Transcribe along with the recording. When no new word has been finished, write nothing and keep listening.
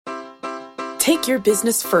Take your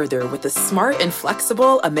business further with the smart and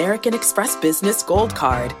flexible American Express Business Gold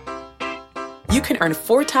Card. You can earn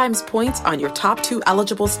 4 times points on your top 2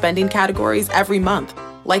 eligible spending categories every month,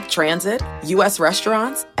 like transit, U.S.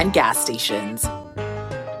 restaurants, and gas stations.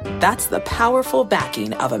 That's the powerful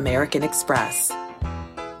backing of American Express.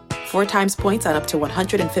 4 times points on up to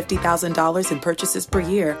 $150,000 in purchases per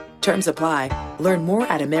year. Terms apply. Learn more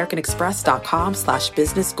at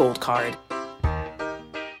americanexpress.com/businessgoldcard.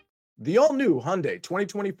 The all-new Hyundai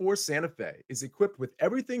 2024 Santa Fe is equipped with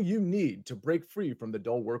everything you need to break free from the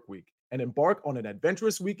dull work week and embark on an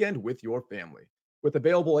adventurous weekend with your family. With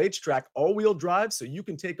available H-Track all-wheel drive so you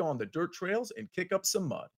can take on the dirt trails and kick up some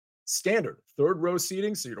mud. Standard third-row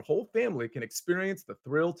seating so your whole family can experience the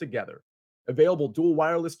thrill together. Available dual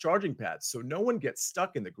wireless charging pads so no one gets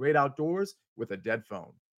stuck in the great outdoors with a dead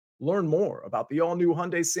phone. Learn more about the all-new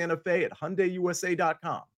Hyundai Santa Fe at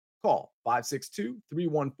HyundaiUSA.com. Call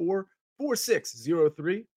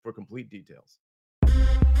 562-314-4603 for complete details.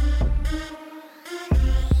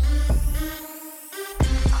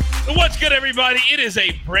 What's good, everybody? It is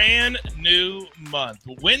a brand new month.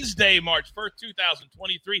 Wednesday, March 1st,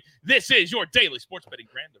 2023. This is your daily sports betting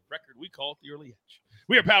brand of record. We call it the Early Edge.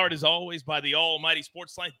 We are powered, as always, by the almighty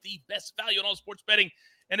Sportsline, the best value in all sports betting.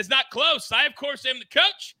 And it's not close. I, of course, am the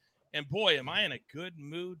coach. And boy, am I in a good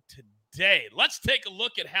mood today. Let's take a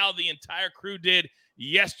look at how the entire crew did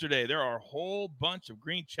yesterday. There are a whole bunch of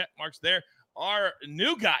green check marks there. Our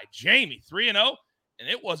new guy, Jamie, 3-0, and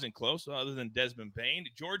it wasn't close other than Desmond Bain.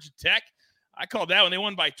 Georgia Tech, I called that one. They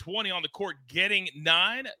won by 20 on the court, getting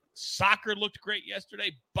 9. Soccer looked great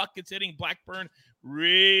yesterday. Buckets hitting Blackburn,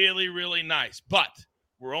 really, really nice. But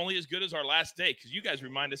we're only as good as our last day because you guys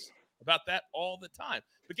remind us about that all the time.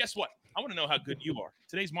 But guess what? I want to know how good you are.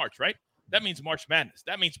 Today's March, right? That means March Madness.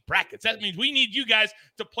 That means brackets. That means we need you guys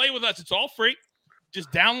to play with us. It's all free. Just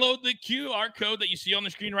download the QR code that you see on the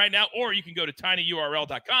screen right now, or you can go to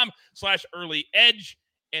tinyurl.com/earlyedge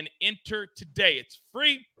and enter today. It's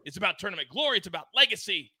free. It's about tournament glory. It's about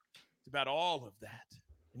legacy. It's about all of that.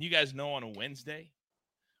 And you guys know on a Wednesday,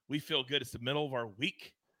 we feel good. It's the middle of our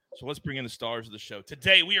week. So let's bring in the stars of the show.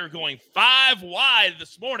 Today, we are going 5 wide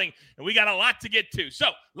this morning, and we got a lot to get to.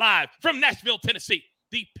 So, live from Nashville, Tennessee,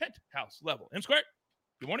 the penthouse level. M-Squared,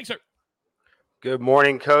 good morning, sir. Good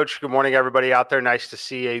morning, Coach. Good morning, everybody out there. Nice to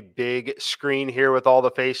see a big screen here with all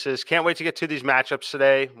the faces. Can't wait to get to these matchups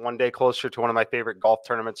today. One day closer to one of my favorite golf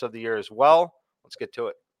tournaments of the year as well. Let's get to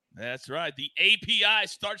it. That's right. The API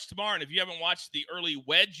starts tomorrow, and if you haven't watched the early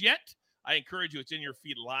wedge yet, I encourage you. It's in your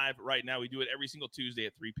feed live right now. We do it every single Tuesday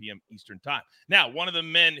at 3 p.m. Eastern time. Now, one of the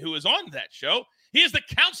men who is on that show, he is the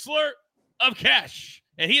counselor of cash,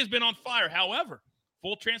 and he has been on fire. However,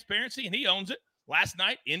 full transparency, and he owns it. Last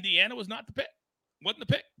night, Indiana was not the pick. Wasn't the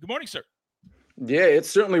pick. Good morning, sir. Yeah, it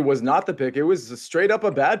certainly was not the pick. It was straight up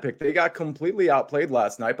a bad pick. They got completely outplayed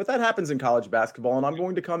last night, but that happens in college basketball. And I'm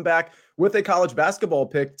going to come back with a college basketball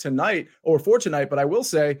pick tonight or for tonight. But I will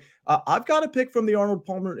say I've got a pick from the Arnold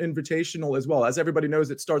Palmer Invitational as well. As everybody knows,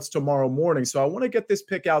 it starts tomorrow morning. So I want to get this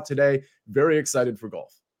pick out today. Very excited for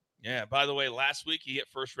golf. Yeah, by the way, last week he hit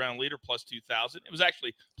first round leader plus 2,000. It was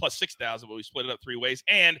actually plus 6,000, but we split it up 3 ways.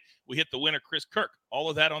 And we hit the winner, Chris Kirk.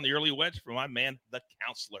 All of that on the early wedge for my man, the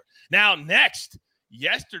counselor. Now, next,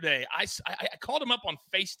 yesterday, I called him up on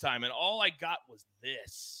FaceTime, and all I got was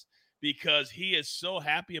this because he is so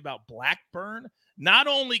happy about Blackburn not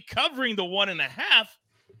only covering the 1.5,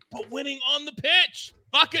 but winning on the pitch.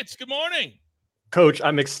 Buckets, good morning. Coach,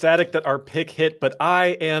 I'm ecstatic that our pick hit, but I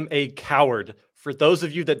am a coward. For those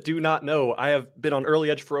of you that do not know, I have been on Early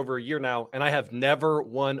Edge for over a year now, and I have never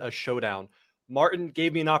won a showdown. Martin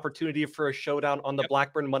gave me an opportunity for a showdown on the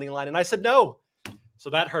Blackburn money line, and I said no. So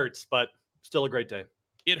that hurts, but still a great day.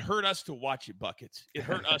 It hurt us to watch it, Buckets. It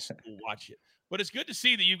hurt us to watch it. But it's good to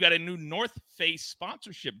see that you've got a new North Face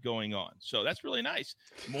sponsorship going on. So that's really nice.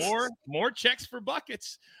 More checks for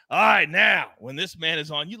Buckets. All right, now, when this man is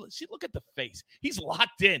on, look at the face. He's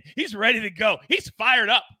locked in. He's ready to go. He's fired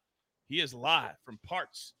up. He is live from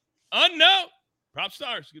parts unknown. Prop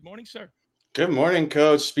Stars, good morning, sir. Good morning,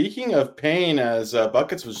 Coach. Speaking of pain, as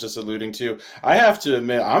Buckets was just alluding to, I have to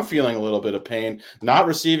admit I'm feeling a little bit of pain not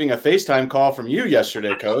receiving a FaceTime call from you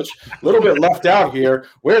yesterday, Coach. A little bit left out here.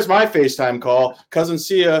 Where's my FaceTime call? Cousin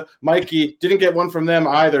Sia, Mikey, didn't get one from them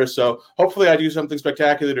either. So hopefully I do something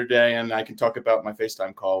spectacular today, and I can talk about my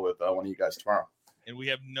FaceTime call with one of you guys tomorrow. And we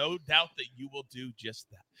have no doubt that you will do just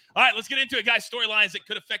that. All right, let's get into it, guys. Storylines that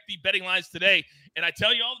could affect the betting lines today. And I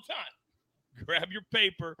tell you all the time, grab your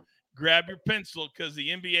paper, grab your pencil, because the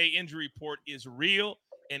NBA injury report is real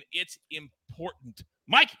and it's important.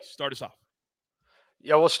 Mike, start us off.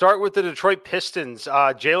 Yeah, we'll start with the Detroit Pistons.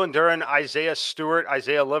 Jalen Duren, Isaiah Stewart,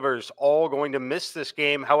 Isaiah Livers, all going to miss this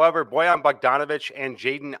game. However, Bojan Bogdanovic and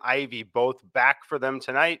Jaden Ivey both back for them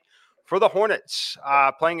tonight. For the Hornets,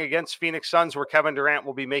 playing against Phoenix Suns, where Kevin Durant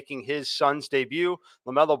will be making his Suns debut.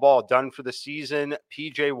 LaMelo Ball done for the season.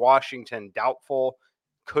 PJ Washington doubtful.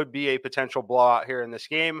 Could be a potential blowout here in this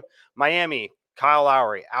game. Miami, Kyle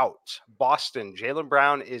Lowry out. Boston, Jaylen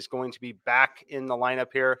Brown is going to be back in the lineup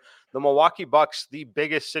here. The Milwaukee Bucks, the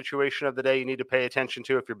biggest situation of the day you need to pay attention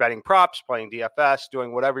to if you're betting props, playing DFS,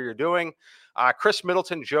 doing whatever you're doing. Chris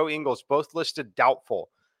Middleton, Joe Ingles, both listed doubtful.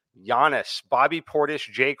 Giannis, Bobby Portis,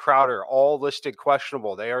 Jay Crowder, all listed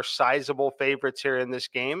questionable. They are sizable favorites here in this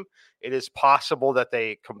game. It is possible that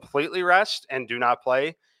they completely rest and do not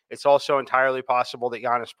play. It's also entirely possible that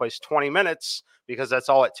Giannis plays 20 minutes because that's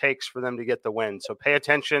all it takes for them to get the win. So pay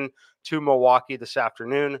attention to Milwaukee this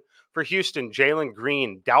afternoon. For Houston, Jalen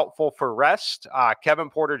Green, doubtful for rest. Kevin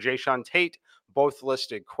Porter, Jayshawn Tate, both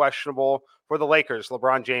listed questionable. For the Lakers,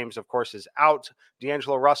 LeBron James, of course, is out.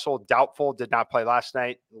 D'Angelo Russell, doubtful, did not play last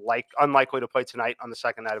night, unlikely to play tonight on the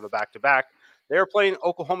second night of a back-to-back. They are playing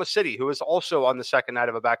Oklahoma City, who is also on the second night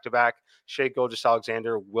of a back-to-back. Shai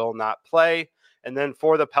Gilgeous-Alexander will not play. And then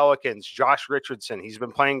for the Pelicans, Josh Richardson. He's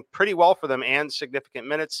been playing pretty well for them and significant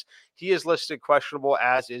minutes. He is listed questionable,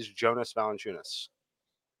 as is Jonas Valanciunas.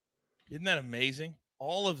 Isn't that amazing?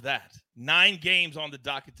 All of that. 9 games on the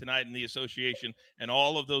docket tonight in the association, and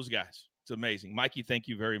all of those guys. It's amazing. Mikey, thank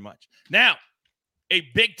you very much. Now, a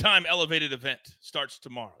big-time elevated event starts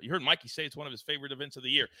tomorrow. You heard Mikey say it's one of his favorite events of the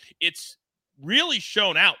year. It's really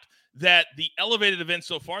shown out that the elevated events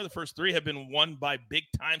so far, the first 3 have been won by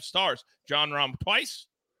big-time stars. Jon Rahm twice,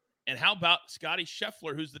 and how about Scottie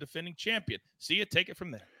Scheffler, who's the defending champion? See you, take it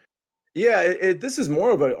from there. Yeah, this is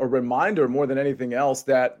more of a reminder more than anything else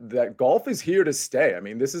that golf is here to stay. I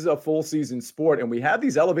mean, this is a full season sport, and we have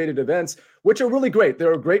these elevated events, which are really great.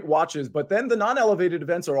 There are great watches, but then the non-elevated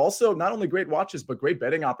events are also not only great watches, but great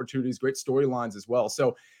betting opportunities, great storylines as well.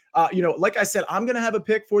 So, like I said, I'm going to have a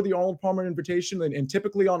pick for the Arnold Palmer Invitation, and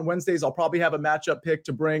typically on Wednesdays, I'll probably have a matchup pick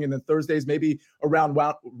to bring, and then Thursdays, maybe a round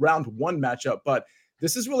 1 matchup. But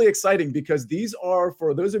this is really exciting because these are,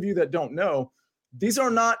 for those of you that don't know, these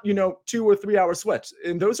are not, 2 or 3 hour sweats,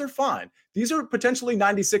 and those are fine. These are potentially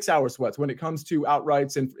 96-hour sweats when it comes to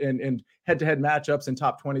outrights and head-to-head matchups and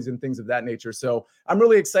top 20s and things of that nature. So I'm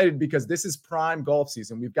really excited because this is prime golf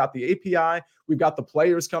season. We've got the API, we've got the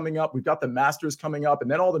Players coming up, we've got the Masters coming up,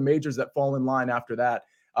 and then all the majors that fall in line after that.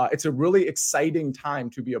 It's a really exciting time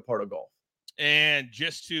to be a part of golf. And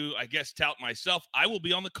just to, I guess, tout myself, I will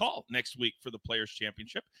be on the call next week for the Players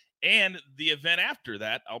Championship. And the event after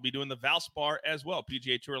that, I'll be doing the Valspar as well.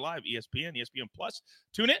 PGA Tour Live, ESPN, ESPN Plus.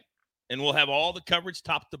 Tune in, and we'll have all the coverage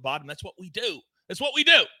top to bottom. That's what we do. That's what we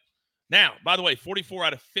do. Now, by the way, 44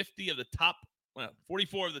 of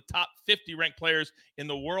the top 50 ranked players in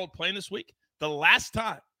the world playing this week. The last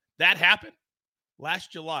time that happened,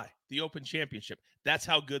 last July, the Open Championship. That's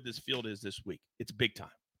how good this field is this week. It's big time.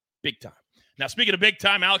 Big time. Now, speaking of big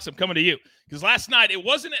time, Alex, I'm coming to you. Because last night, it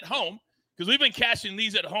wasn't at home. Because we've been catching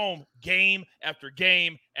these at home game after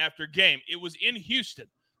game after game. It was in Houston.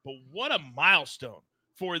 But what a milestone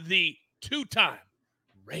for the 2-time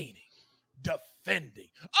reigning, defending,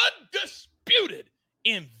 undisputed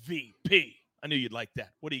MVP. I knew you'd like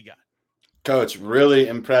that. What do you got? Coach, really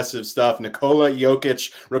impressive stuff. Nikola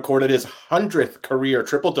Jokic recorded his 100th career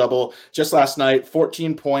triple-double just last night,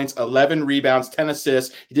 14 points, 11 rebounds, 10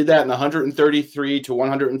 assists. He did that in a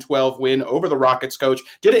 133-112 win over the Rockets, Coach.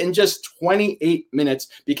 Did it in just 28 minutes,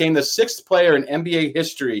 became the 6th player in NBA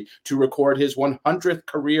history to record his 100th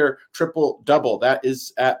career triple-double. That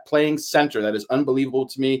is at playing center. That is unbelievable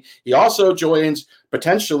to me. He also joins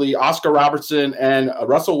potentially Oscar Robertson and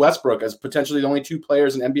Russell Westbrook as potentially the only 2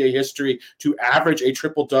 players in NBA history to average a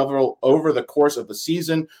triple-double over the course of the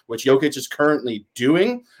season, which Jokic is currently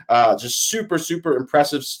doing. Just super, super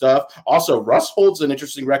impressive stuff. Also, Russ holds an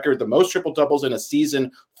interesting record, the most triple-doubles in a season,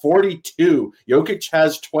 42. Jokic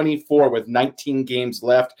has 24 with 19 games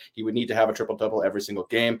left. He would need to have a triple-double every single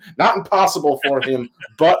game. Not impossible for him,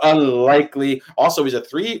 but unlikely. Also, he's a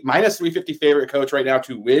minus 350 favorite, Coach, right now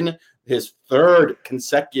to win his 3rd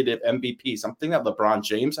consecutive MVP, something that LeBron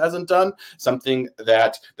James hasn't done, something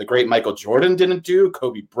that the great Michael Jordan didn't do,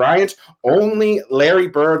 Kobe Bryant, only Larry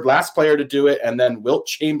Bird, last player to do it, and then Wilt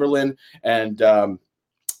Chamberlain and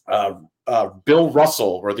Bill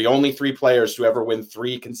Russell were the only 3 players to ever win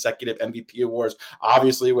 3 consecutive MVP awards.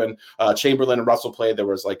 Obviously, when Chamberlain and Russell played, there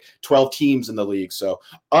was like 12 teams in the league. So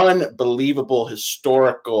unbelievable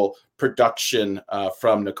historical production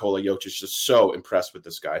from Nikola Jokic. Just so impressed with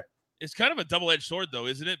this guy. It's kind of a double-edged sword, though,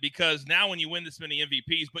 isn't it? Because now when you win this many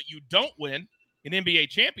MVPs, but you don't win an NBA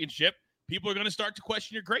championship, people are going to start to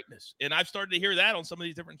question your greatness. And I've started to hear that on some of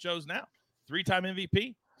these different shows now. 3-time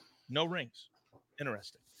MVP, no rings.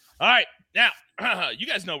 Interesting. All right. Now, you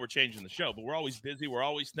guys know we're changing the show, but we're always busy. We're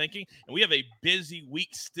always thinking. And we have a busy week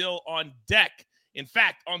still on deck. In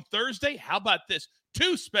fact, on Thursday, how about this?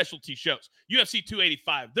 2 specialty shows. UFC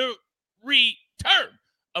 285, the return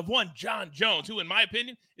of one John Jones, who, in my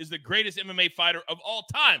opinion, is the greatest MMA fighter of all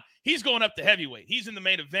time. He's going up to heavyweight. He's in the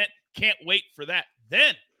main event. Can't wait for that.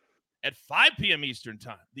 Then, at 5 p.m. Eastern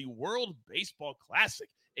Time, the World Baseball Classic,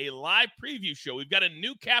 a live preview show. We've got a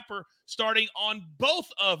new capper starting on both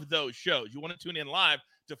of those shows. You want to tune in live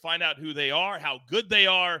to find out who they are, how good they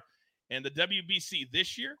are, and the WBC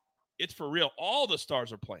this year, it's for real. All the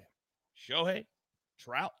stars are playing. Shohei,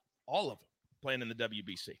 Trout, all of them playing in the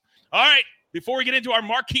WBC. All right. Before we get into our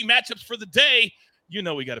marquee matchups for the day, you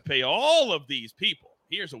know we got to pay all of these people.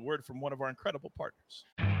 Here's a word from one of our incredible partners.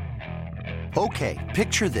 Okay,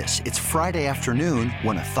 picture this. It's Friday afternoon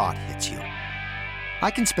when a thought hits you.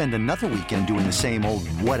 I can spend another weekend doing the same old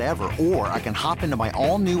whatever, or I can hop into my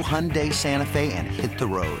all-new Hyundai Santa Fe and hit the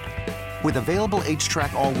road. With available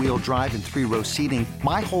H-Track all-wheel drive and 3-row seating,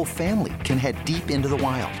 my whole family can head deep into the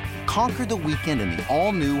wild. Conquer the weekend in the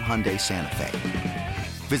all-new Hyundai Santa Fe.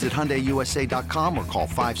 Visit HyundaiUSA.com or call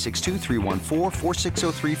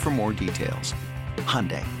 562-314-4603 for more details.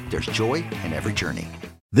 Hyundai, there's joy in every journey.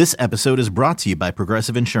 This episode is brought to you by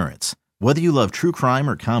Progressive Insurance. Whether you love true crime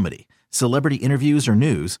or comedy, celebrity interviews or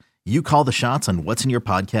news, you call the shots on what's in your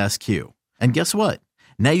podcast queue. And guess what?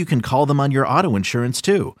 Now you can call them on your auto insurance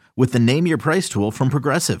too with the Name Your Price tool from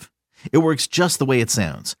Progressive. It works just the way it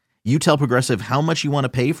sounds. You tell Progressive how much you want to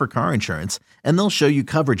pay for car insurance, and they'll show you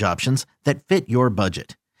coverage options that fit your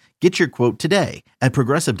budget. Get your quote today at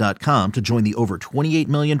Progressive.com to join the over 28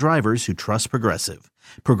 million drivers who trust Progressive.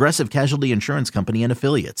 Progressive Casualty Insurance Company and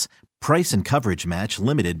Affiliates. Price and coverage match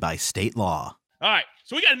limited by state law. All right,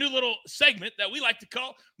 so we got a new little segment that we like to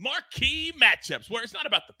call Marquee Matchups, where it's not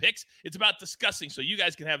about the picks, it's about discussing so you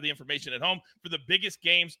guys can have the information at home for the biggest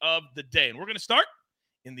games of the day. And we're going to start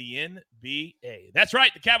in the NBA. That's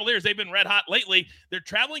right. The Cavaliers, they've been red hot lately. They're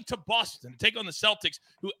traveling to Boston to take on the Celtics,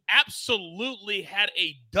 who absolutely had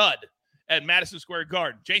a dud at Madison Square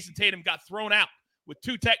Garden. Jason Tatum got thrown out with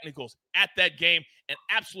 2 technicals at that game and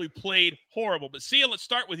absolutely played horrible. But Sia, let's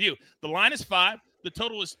start with you. The line is 5. The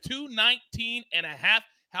total is 219.5.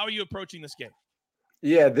 How are you approaching this game?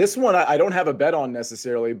 Yeah, this one I don't have a bet on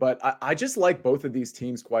necessarily, but I just like both of these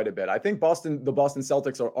teams quite a bit. I think the Boston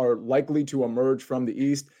Celtics are likely to emerge from the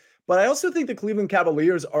East, but I also think the Cleveland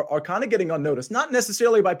Cavaliers are kind of getting unnoticed, not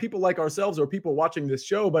necessarily by people like ourselves or people watching this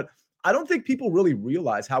show, but I don't think people really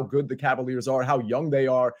realize how good the Cavaliers are, how young they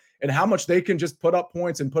are, and how much they can just put up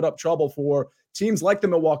points and put up trouble for teams like the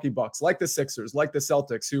Milwaukee Bucks, like the Sixers, like the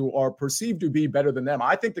Celtics, who are perceived to be better than them.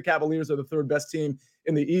 I think the Cavaliers are the 3rd best team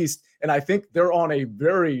in the East, and I think they're on a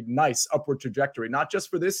very nice upward trajectory, not just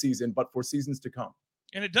for this season, but for seasons to come.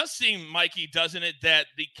 And it does seem, Mikey, doesn't it, that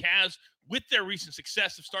the Cavs, with their recent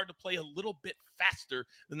success, have started to play a little bit faster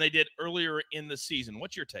than they did earlier in the season.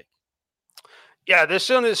 What's your take? Yeah, this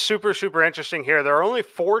one is super, super interesting here. There are only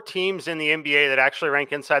 4 teams in the NBA that actually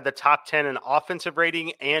rank inside the top 10 in offensive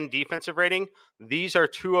rating and defensive rating. These are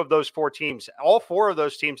 2 of those 4 teams. All 4 of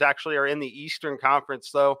those teams actually are in the Eastern Conference,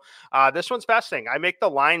 though. This one's fascinating. I make the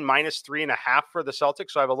line -3.5 for the Celtics,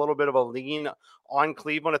 so I have a little bit of a lean on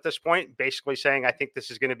Cleveland at this point, basically saying I think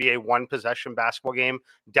this is going to be a 1-possession basketball game,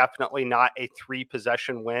 definitely not a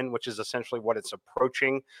 3-possession win, which is essentially what it's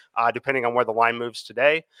approaching, depending on where the line moves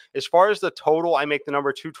today. As far as the total, I make the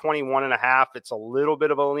number 221.5. It's a little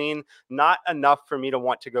bit of a lean, not enough for me to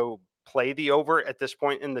want to go play the over at this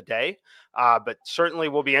point in the day, but certainly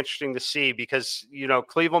will be interesting to see because, you know,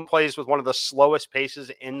 Cleveland plays with one of the slowest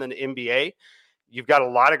paces in the NBA. You've got a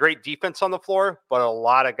lot of great defense on the floor, but a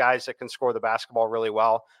lot of guys that can score the basketball really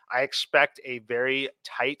well. I expect a very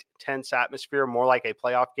tight, tense atmosphere, more like a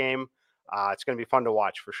playoff game. It's going to be fun to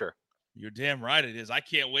watch for sure. You're damn right it is. I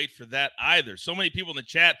can't wait for that either. So many people in the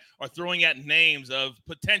chat are throwing out names of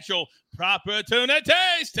potential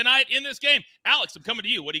opportunities tonight in this game. Alex, I'm coming to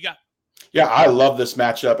you. What do you got? Yeah, I love this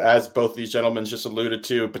matchup, as both these gentlemen just alluded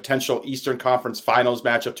to. Potential Eastern Conference Finals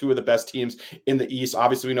matchup, 2 of the best teams in the East.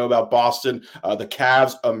 Obviously, we know about Boston, the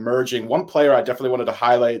Cavs emerging. One player I definitely wanted to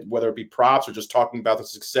highlight, whether it be props or just talking about the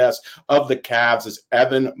success of the Cavs, is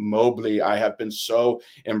Evan Mobley. I have been so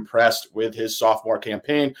impressed with his sophomore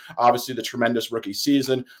campaign. Obviously, the tremendous rookie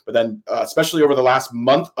season, but then especially over the last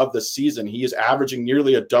month of the season, he is averaging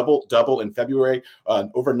nearly a double-double in February,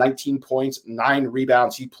 over 19 points, 9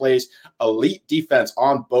 rebounds. He plays elite defense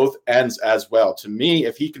on both ends as well. To me,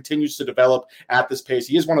 if he continues to develop at this pace,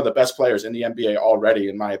 he is one of the best players in the NBA already,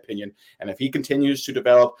 in my opinion. And if he continues to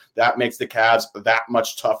develop, that makes the Cavs that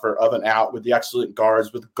much tougher of an out with the excellent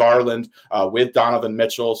guards, with Garland, with Donovan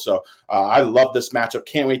Mitchell. So I love this matchup.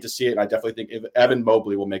 Can't wait to see it. And I definitely think Evan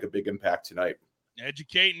Mobley will make a big impact tonight.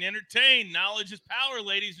 Educate and entertain. Knowledge is power,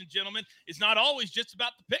 ladies and gentlemen. It's not always just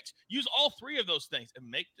about the picks. Use all three of those things and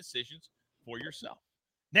make decisions for yourself.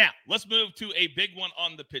 Now, let's move to a big one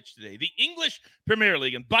on the pitch today. The English Premier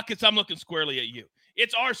League. And Buckets, I'm looking squarely at you.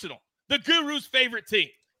 It's Arsenal, the Guru's favorite team,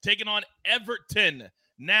 taking on Everton.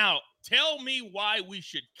 Now, tell me why we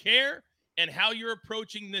should care and how you're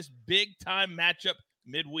approaching this big-time matchup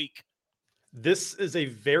midweek. This is a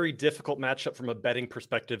very difficult matchup from a betting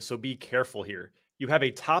perspective, so be careful here. You have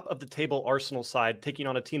a top-of-the-table Arsenal side taking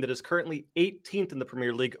on a team that is currently 18th in the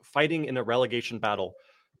Premier League, fighting in a relegation battle.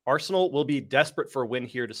 Arsenal will be desperate for a win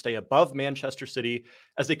here to stay above Manchester City,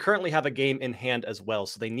 as they currently have a game in hand as well,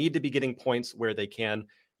 so they need to be getting points where they can.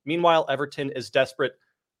 Meanwhile, Everton is desperate,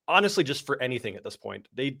 honestly, just for anything at this point.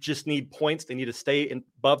 They just need points. They need to stay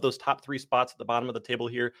above those top three spots at the bottom of the table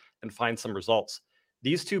here and find some results.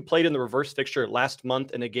 These two played in the reverse fixture last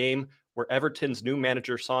month in a game where Everton's new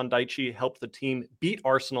manager, Sean Dyche, helped the team beat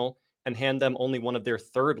Arsenal and hand them only one of their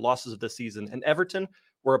third losses of the season. And Everton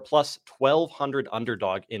were a plus 1,200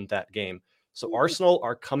 underdog in that game. So Arsenal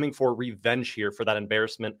are coming for revenge here for that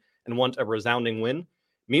embarrassment and want a resounding win.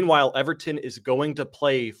 Meanwhile, Everton is going to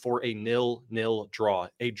play for a 0-0 draw.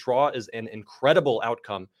 A draw is an incredible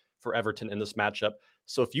outcome for Everton in this matchup.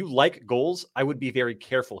 So if you like goals, I would be very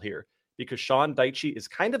careful here, because Sean Dyche is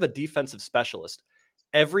kind of a defensive specialist.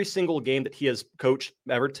 Every single game that he has coached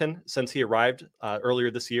Everton since he arrived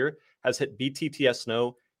earlier this year has hit BTTS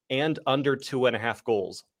no and under 2.5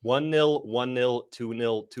 goals. 1-0, 1-0,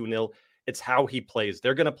 2-0, 2-0. It's how he plays.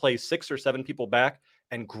 They're going to play 6 or 7 people back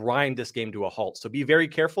and grind this game to a halt. So be very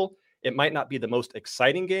careful. It might not be the most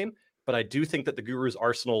exciting game, but I do think that the Gurus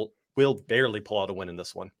Arsenal will barely pull out a win in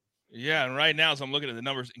this one. Yeah, and right now, as I'm looking at the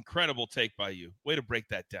numbers, incredible take by you. Way to break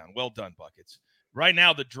that down. Well done, Buckets. Right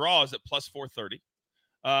now, the draw is at plus 430.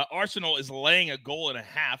 Arsenal is laying a goal and a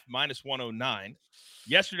half, minus 109.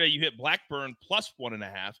 Yesterday, you hit Blackburn plus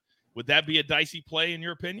 1.5. Would that be a dicey play in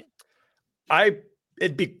your opinion?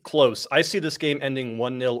 It'd be close. I see this game ending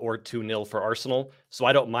 1-0 or 2-0 for Arsenal, so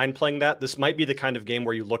I don't mind playing that. This might be the kind of game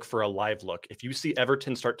where you look for a live look. If you see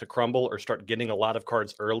Everton start to crumble or start getting a lot of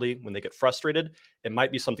cards early when they get frustrated, it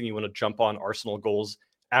might be something you want to jump on Arsenal goals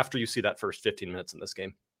after you see that first 15 minutes in this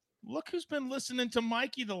game. Look who's been listening to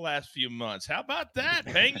Mikey the last few months. How about that?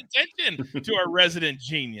 Paying attention to our resident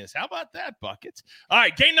genius. How about that, Buckets? All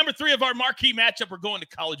right, game number 3 of our marquee matchup. We're going to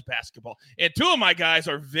college basketball. And 2 of my guys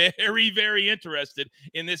are very, very interested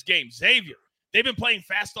in this game. Xavier, they've been playing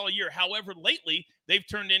fast all year. However, lately, they've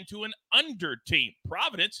turned into an under team.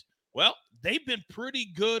 Providence, well, they've been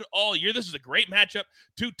pretty good all year. This is a great matchup.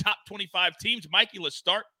 2 top 25 teams. Mikey, let's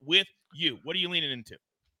start with you. What are you leaning into?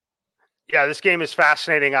 Yeah, this game is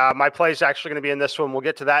fascinating. My play is actually going to be in this one. We'll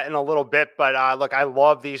get to that in a little bit. But look, I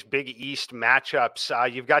love these Big East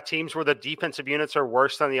matchups. You've got teams where the defensive units are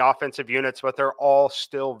worse than the offensive units, but they're all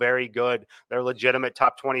still very good. They're legitimate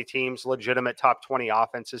top 20 teams, legitimate top 20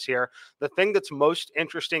 offenses here. The thing that's most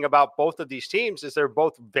interesting about both of these teams is they're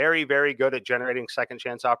both very, very good at generating second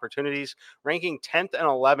chance opportunities, ranking 10th and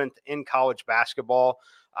 11th in college basketball.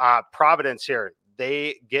 Providence here,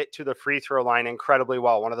 they get to the free throw line incredibly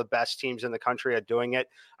well. One of the best teams in the country at doing it.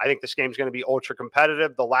 I think this game's going to be ultra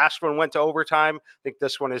competitive. The last one went to overtime. I think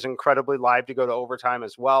this one is incredibly live to go to overtime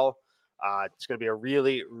as well. It's going to be a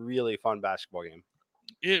really, really fun basketball game.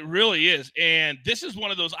 It really is. And this is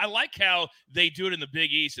one of those, I like how they do it in the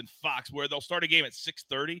Big East and Fox, where they'll start a game at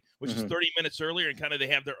 6:30, which is 30 minutes earlier, and kind of they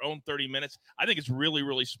have their own 30 minutes. I think it's really,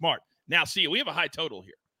 really smart. Now, see, we have a high total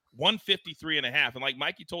here. 153.5. And like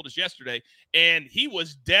Mikey told us yesterday, and he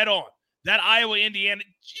was dead on. That Iowa-Indiana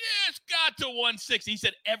just got to 160. He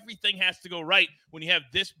said everything has to go right when you have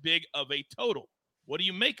this big of a total. What do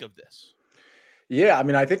you make of this? Yeah, I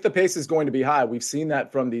mean, I think the pace is going to be high. We've seen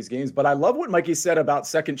that from these games. But I love what Mikey said about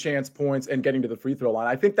second chance points and getting to the free throw line.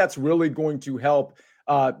 I think that's really going to help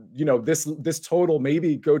this total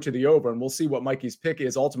maybe go to the over, and we'll see what Mikey's pick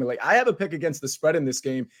is ultimately. I have a pick against the spread in this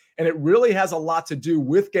game, and it really has a lot to do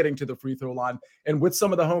with getting to the free throw line and with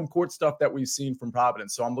some of the home court stuff that we've seen from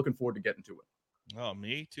Providence. So I'm looking forward to getting to it. Oh,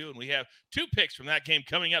 me too. And we have 2 picks from that game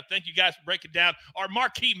coming up. Thank you guys for breaking down our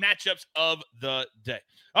marquee matchups of the day.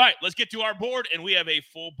 All right, let's get to our board, and we have a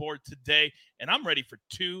full board today, and I'm ready for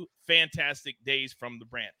 2 fantastic days from the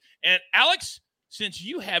brand. And Alex, since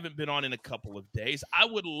you haven't been on in a couple of days, I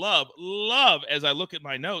would love, as I look at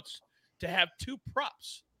my notes, to have 2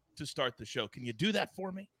 props to start the show. Can you do that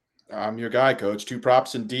for me? I'm your guy, Coach. 2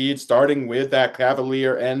 props indeed. Starting with that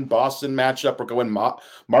Cavalier and Boston matchup, we're going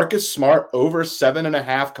Marcus Smart over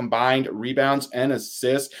 7.5 combined rebounds and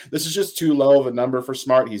assists. This is just too low of a number for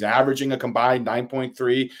Smart. He's averaging a combined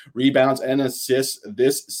 9.3 rebounds and assists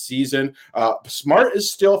this season. Smart is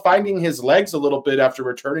still finding his legs a little bit after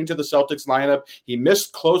returning to the Celtics lineup. He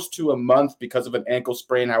missed close to a month because of an ankle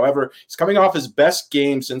sprain. However, he's coming off his best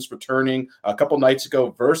game since returning a couple nights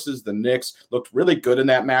ago versus the Knicks. Looked really good in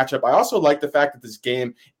that matchup. I also like the fact that this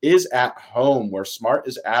game is at home, where Smart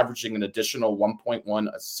is averaging an additional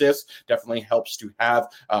 1.1 assists. Definitely helps to have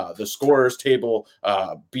the scorers table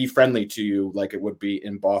be friendly to you like it would be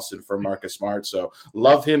in Boston for Marcus Smart. So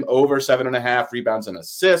love him over 7.5 rebounds and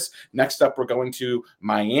assists. Next up, we're going to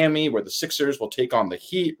Miami, where the Sixers will take on the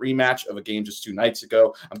Heat, rematch of a game just 2 nights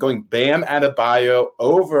ago. I'm going Bam Adebayo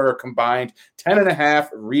over a combined 10.5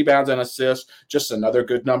 rebounds and assists. Just another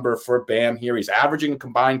good number for Bam here. He's averaging a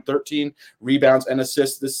combined 13 rebounds and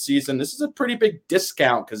assists this season. This is a pretty big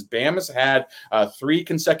discount because Bam has had 3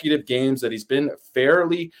 consecutive games that he's been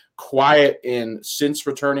fairly quiet in since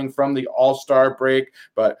returning from the All-Star break.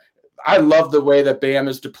 But I love the way that Bam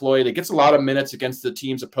is deployed. It gets a lot of minutes against the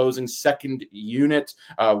team's opposing second unit,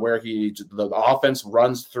 where the offense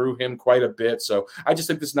runs through him quite a bit. So I just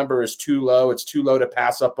think this number is too low. It's too low to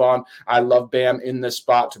pass up on. I love Bam in this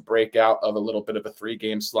spot to break out of a little bit of a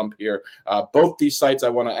 3-game slump here. Both these sites I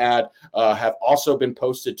want to add have also been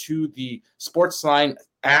posted to the Sportsline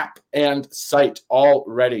app and site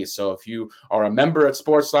already. So if you are a member at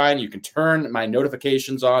Sportsline, you can turn my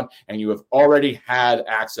notifications on, and you have already had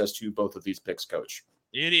access to both of these picks, Coach.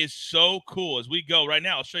 It is so cool. As we go right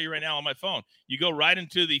now, I'll show you right now on my phone. You go right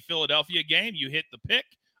into the Philadelphia game. You hit the pick.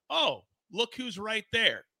 Oh, look who's right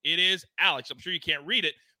there. It is Alex. I'm sure you can't read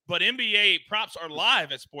it, but NBA props are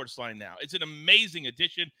live at Sportsline now. It's an amazing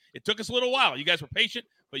addition. It took us a little while. You guys were patient,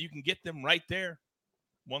 but you can get them right there.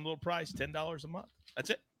 One little price, $10 a month. That's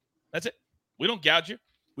it. That's it. We don't gouge you.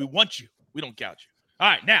 We want you. We don't gouge you. All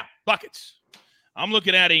right, now, buckets. I'm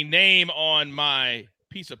looking at a name on my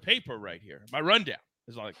piece of paper right here. My rundown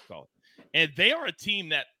is all I can call it. And they are a team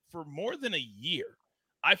that for more than a year,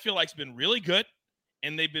 I feel like has been really good,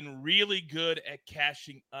 and they've been really good at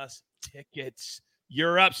cashing us tickets.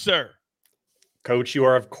 You're up, sir. Coach, you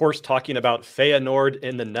are, of course, talking about Feyenoord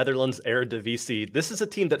in the Netherlands Eredivisie. This is a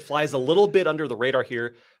team that flies a little bit under the radar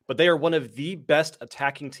here, but they are one of the best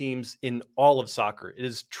attacking teams in all of soccer. It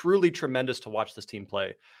is truly tremendous to watch this team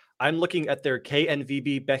play. I'm looking at their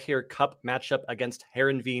KNVB Becher Cup matchup against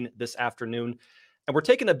Heerenveen this afternoon, and we're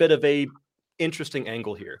taking a bit of a interesting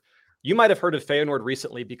angle here. You might have heard of Feyenoord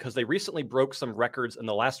recently because they recently broke some records in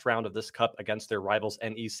the last round of this cup against their rivals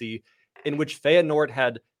NEC, in which Feyenoord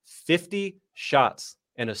had 50 shots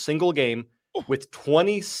in a single game with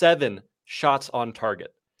 27 shots on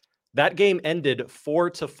target. That game ended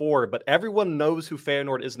 4-4, but everyone knows who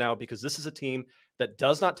Feyenoord is now because this is a team that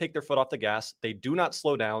does not take their foot off the gas. They do not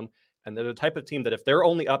slow down, and they're the type of team that if they're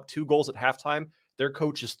only up 2 goals at halftime, their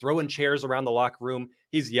coach is throwing chairs around the locker room.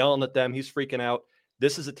 He's yelling at them. He's freaking out.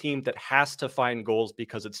 This is a team that has to find goals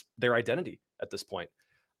because it's their identity at this point.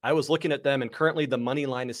 I was looking at them, and currently the money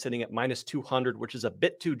line is sitting at -200, which is a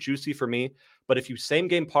bit too juicy for me. But if you same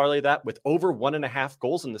game parlay that with over 1.5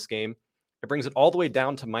 goals in this game, it brings it all the way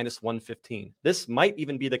down to -115. This might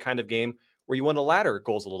even be the kind of game where you want to ladder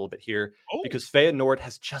goals a little bit here because Feyenoord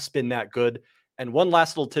has just been that good. And one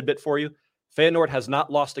last little tidbit for you. Feyenoord has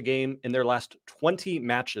not lost a game in their last 20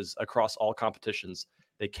 matches across all competitions.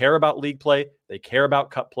 They care about league play, they care about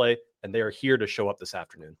cup play, and they are here to show up this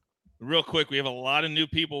afternoon. Real quick, we have a lot of new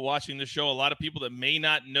people watching the show, a lot of people that may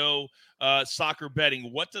not know soccer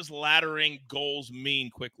betting. What does laddering goals mean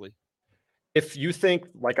quickly? If you think,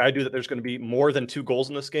 like I do, that there's going to be more than 2 goals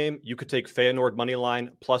in this game, you could take Feyenoord money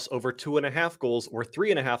line plus over 2.5 goals or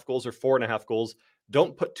 3.5 goals or 4.5 goals.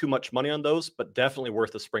 Don't put too much money on those, but definitely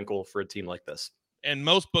worth a sprinkle for a team like this. And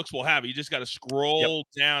most books will have it. You just got to scroll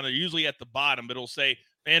down. They're usually at the bottom, but it'll say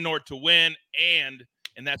Feyenoord to win, and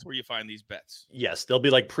that's where you find these bets. Yes, there'll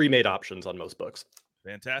be like pre-made options on most books.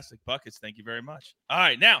 Fantastic buckets. Thank you very much. All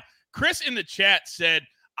right, now Chris in the chat said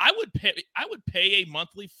I would pay a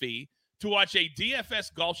monthly fee to watch a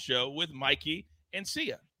DFS golf show with Mikey and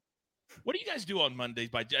Sia. What do you guys do on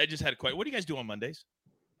Mondays? I just had a question. What do you guys do on Mondays?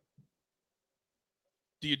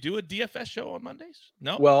 Do you do a DFS show on Mondays?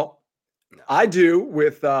 No. Well, I do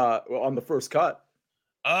with on the First Cut.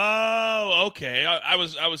 Oh, okay. I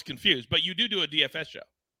was confused, but you do a DFS show,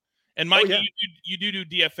 and Mike, you do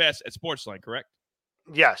DFS at Sportsline, correct?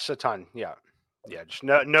 Yes, a ton. Yeah. Just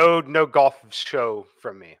no golf show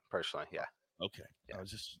from me personally. Yeah. Okay.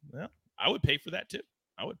 Yeah. I would pay for that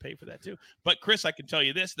too. But Chris, I can tell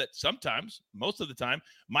you this, that sometimes, most of the time,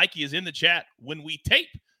 Mikey is in the chat when we tape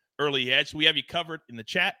Early Edge. We have you covered in the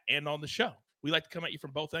chat and on the show. We like to come at you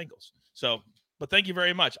from both angles. So, but thank you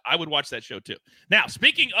very much. I would watch that show too. Now,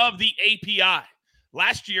 speaking of the API,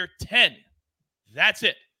 last year, 10. That's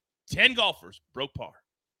it. 10 golfers broke par.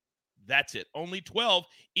 That's it. Only 12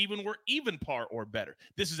 even were even par or better.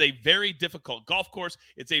 This is a very difficult golf course.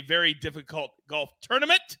 It's a very difficult golf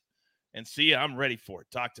tournament. And see, I'm ready for it.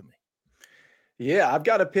 Talk to me. Yeah, I've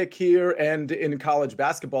got a pick here and in college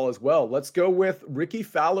basketball as well. Let's go with Ricky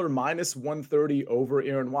Fowler minus 130 over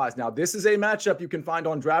Aaron Wise. Now, this is a matchup you can find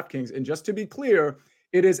on DraftKings. And just to be clear,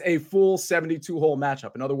 it is a full 72-hole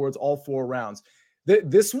matchup. In other words, all 4 rounds.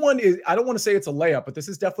 This one is, I don't want to say it's a layup, but this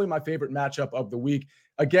is definitely my favorite matchup of the week.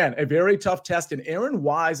 Again, a very tough test, and Aaron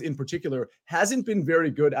Wise in particular hasn't been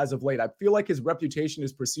very good as of late. I feel like his reputation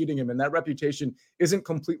is preceding him, and that reputation isn't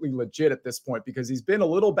completely legit at this point because he's been a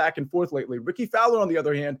little back and forth lately. Ricky Fowler, on the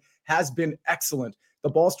other hand, has been excellent. The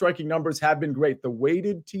ball striking numbers have been great. The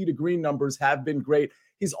weighted tee to green numbers have been great.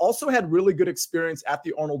 He's also had really good experience at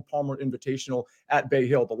the Arnold Palmer Invitational at Bay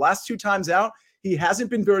Hill. The last 2 times out, he hasn't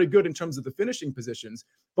been very good in terms of the finishing positions.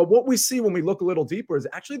 But what we see when we look a little deeper is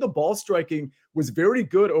actually the ball striking was very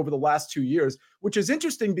good over the last 2 years, which is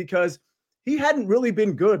interesting because he hadn't really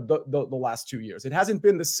been good the last 2 years. It hasn't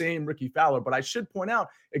been the same Ricky Fowler. But I should point out,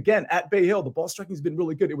 again, at Bay Hill, the ball striking has been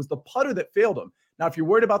really good. It was the putter that failed him. Now, if you're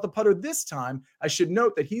worried about the putter this time, I should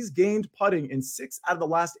note that he's gained putting in 6 out of the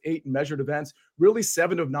last 8 measured events, really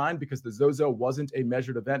 7 of 9 because the Zozo wasn't a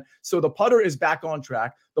measured event. So the putter is back on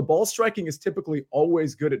track. The ball striking is typically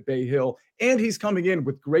always good at Bay Hill, and he's coming in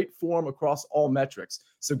with great form across all metrics.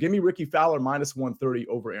 So give me Ricky Fowler minus 130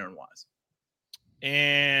 over Aaron Wise.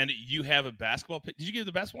 And you have a basketball pick. Did you give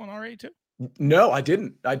the basketball one already too? No, I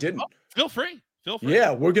didn't. Oh, feel free.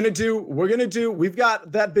 Yeah, we're going to do, we've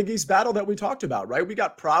got that Big East battle that we talked about, right? We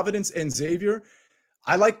got Providence and Xavier.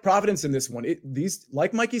 I like Providence in this one. These,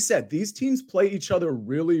 like Mikey said, these teams play each other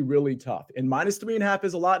really, really tough. And minus 3.5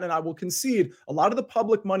 is a lot. And I will concede a lot of the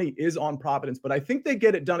public money is on Providence, but I think they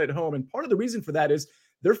get it done at home. And part of the reason for that is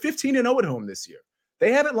they're 15-0 at home this year.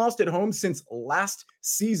 They haven't lost at home since last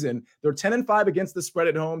season. They're 10-5 against the spread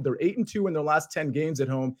at home. They're 8-2 in their last 10 games at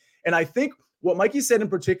home. And I think what Mikey said in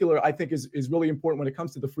particular, I think is really important when it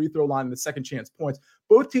comes to the free throw line and the second chance points.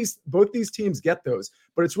 Both these teams get those,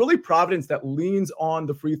 but it's really Providence that leans on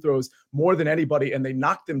the free throws more than anybody, and they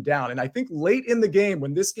knock them down. And I think late in the game,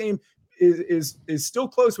 when this game is still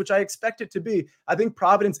close, which I expect it to be, I think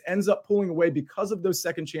Providence ends up pulling away because of those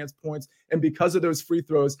second chance points and because of those free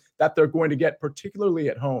throws that they're going to get, particularly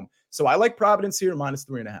at home. So I like Providence here, minus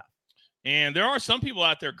 3.5. And there are some people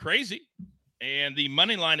out there crazy. And the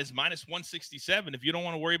money line is minus 167. If you don't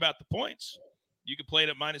want to worry about the points, you can play it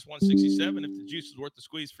at minus 167 if the juice is worth the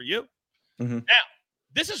squeeze for you. Mm-hmm. Now,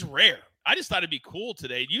 this is rare. I just thought it'd be cool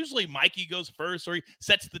today. Usually Mikey goes first or he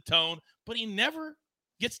sets the tone, but he never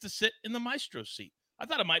gets to sit in the maestro seat. I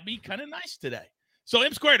thought it might be kind of nice today. So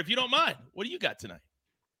M Squared, if you don't mind, what do you got tonight?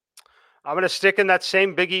 I'm going to stick in that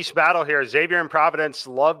same Big East battle here. Xavier and Providence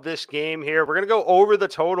love this game here. We're going to go over the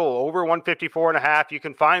total, over 154.5. You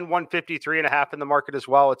can find 153.5 in the market as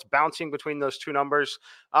well. It's bouncing between those two numbers.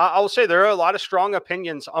 I will say there are a lot of strong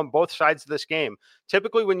opinions on both sides of this game.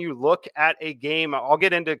 Typically, when you look at a game, I'll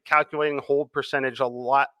get into calculating hold percentage a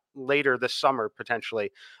lot later this summer,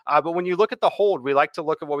 potentially. But when you look at the hold, we like to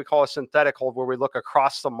look at what we call a synthetic hold, where we look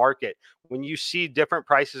across the market. When you see different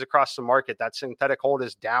prices across the market, that synthetic hold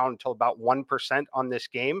is down to about 1% on this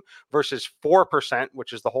game versus 4%,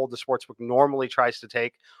 which is the hold the sportsbook normally tries to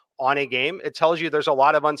take on a game. It tells you there's a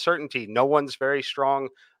lot of uncertainty. No one's very strong.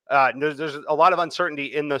 There's a lot of uncertainty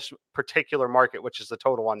in this particular market, which is the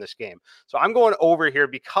total on this game. So I'm going over here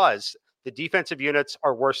because the defensive units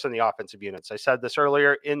are worse than the offensive units. I said this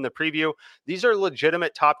earlier in the preview. These are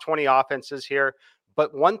legitimate top 20 offenses here.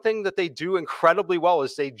 But one thing that they do incredibly well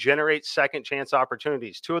is they generate second chance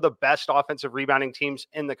opportunities. Two of the best offensive rebounding teams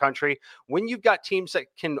in the country. When you've got teams that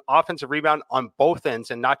can offensive rebound on both ends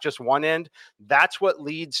and not just one end, that's what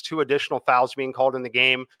leads to additional fouls being called in the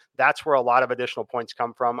game. That's where a lot of additional points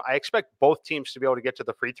come from. I expect both teams to be able to get to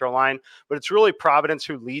the free throw line, but it's really Providence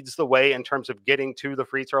who leads the way in terms of getting to the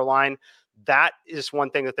free throw line. That is one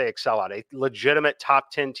thing that they excel at, a legitimate top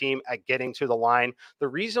 10 team at getting to the line. The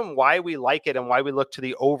reason why we like it and why we look to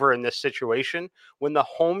the over in this situation, when the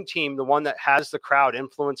home team, the one that has the crowd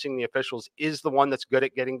influencing the officials, is the one that's good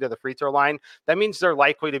at getting to the free throw line, that means they're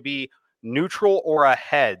likely to be neutral or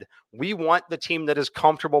ahead. We want the team that is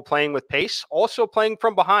comfortable playing with pace, also playing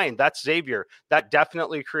from behind. That's Xavier. That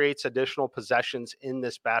definitely creates additional possessions in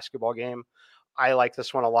this basketball game. I like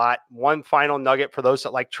this one a lot. One final nugget for those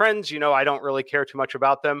that like trends. I don't really care too much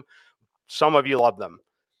about them. Some of you love them.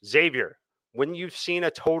 Xavier, when you've seen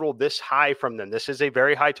a total this high from them, this is a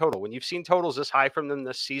very high total. When you've seen totals this high from them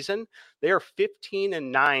this season, they are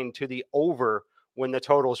 15-9 to the over when the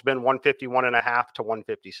total has been 151.5 to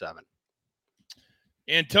 157.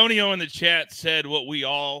 Antonio in the chat said what we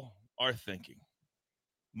all are thinking.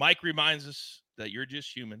 Mike reminds us that you're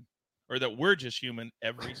just human, or that we're just human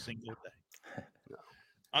every single day.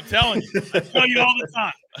 I'm telling you. I tell you all the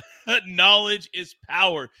time. Knowledge is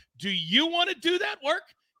power. Do you want to do that work?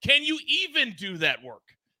 Can you even do that work?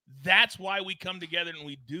 That's why we come together and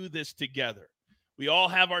we do this together. We all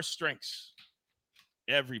have our strengths.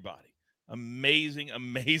 Everybody. Amazing,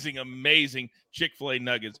 amazing, amazing Chick-fil-A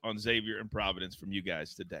nuggets on Xavier and Providence from you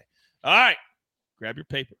guys today. All right. Grab your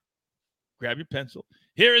paper. Grab your pencil.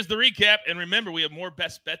 Here is the recap. And remember, we have more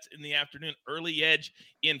best bets in the afternoon. Early edge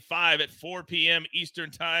in 5 at 4 p.m. Eastern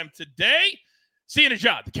time today. See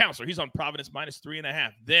Najad, the counselor. He's on Providence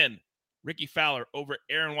 -3.5. Then Ricky Fowler over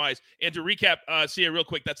Aaron Wise. And to recap, Sia, real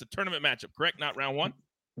quick, that's a tournament matchup, correct? Not round one?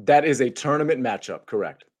 That is a tournament matchup,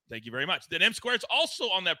 correct. Thank you very much. Then M Squared's also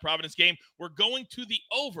on that Providence game. We're going to the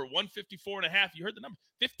over 154.5. You heard the number.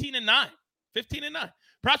 15-9. 15-9.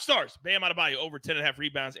 Prop stars. Bam Adebayo over 10.5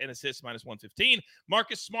 rebounds and assists -115.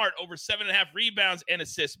 Marcus Smart over 7.5 rebounds and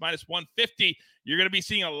assists -150. You're going to be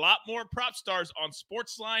seeing a lot more prop stars on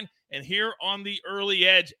Sportsline and here on the early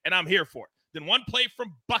edge, and I'm here for it. Then one play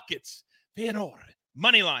from Buckets, Feyenoord,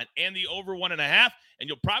 Moneyline, and the over 1.5. And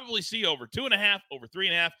you'll probably see over 2.5, over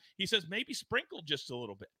 3.5. He says maybe sprinkle just a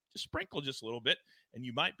little bit. Just sprinkle just a little bit, and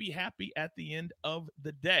you might be happy at the end of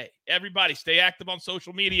the day. Everybody, stay active on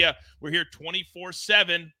social media. We're here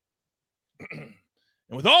 24/7. And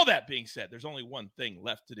with all that being said, there's only one thing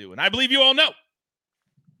left to do, and I believe you all know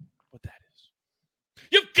what that is.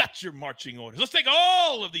 You've got your marching orders. Let's take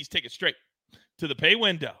all of these tickets straight to the pay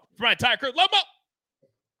window. For my entire crew, Lobo,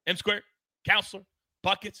 M Squared, Counselor,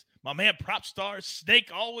 Buckets, my man Prop Stars,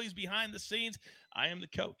 Snake always behind the scenes. I am the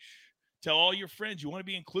coach. Tell all your friends you want to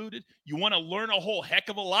be included. You want to learn a whole heck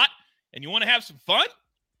of a lot, and you want to have some fun?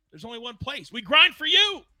 There's only one place. We grind for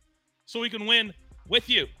you so we can win with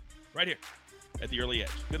you right here at the early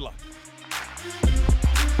edge. Good luck.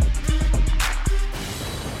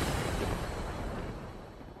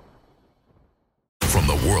 From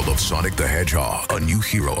the world of Sonic the Hedgehog, a new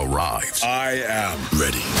hero arrives. I am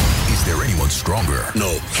ready. Is there anyone stronger?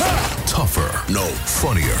 No. Tougher? No.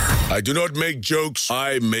 Funnier? I do not make jokes.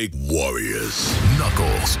 I make warriors.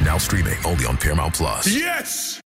 Knuckles, now streaming only on Paramount+. Yes!